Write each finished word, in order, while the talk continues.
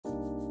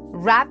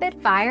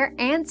Rapid fire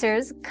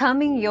answers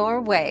coming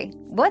your way.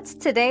 What's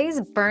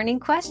today's burning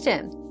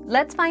question?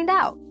 Let's find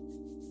out.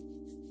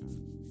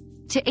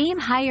 To aim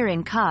higher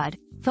in COD,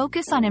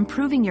 focus on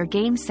improving your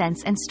game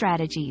sense and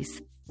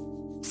strategies.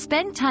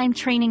 Spend time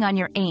training on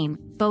your aim,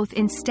 both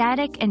in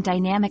static and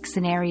dynamic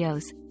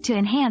scenarios, to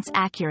enhance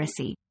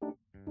accuracy.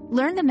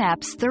 Learn the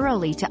maps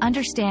thoroughly to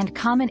understand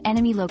common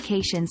enemy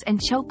locations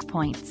and choke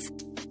points.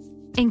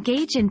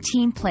 Engage in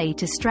team play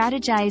to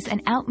strategize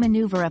and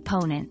outmaneuver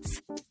opponents.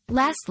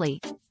 Lastly,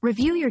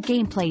 review your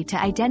gameplay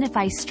to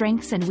identify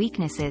strengths and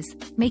weaknesses,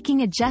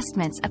 making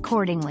adjustments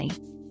accordingly.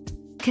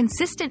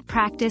 Consistent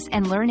practice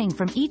and learning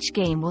from each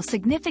game will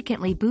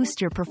significantly boost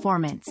your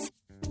performance.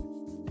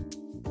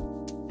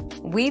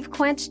 We've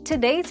quenched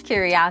today's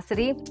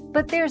curiosity,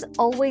 but there's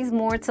always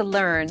more to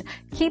learn.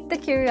 Keep the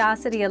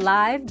curiosity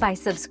alive by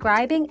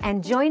subscribing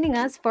and joining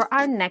us for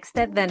our next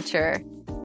adventure.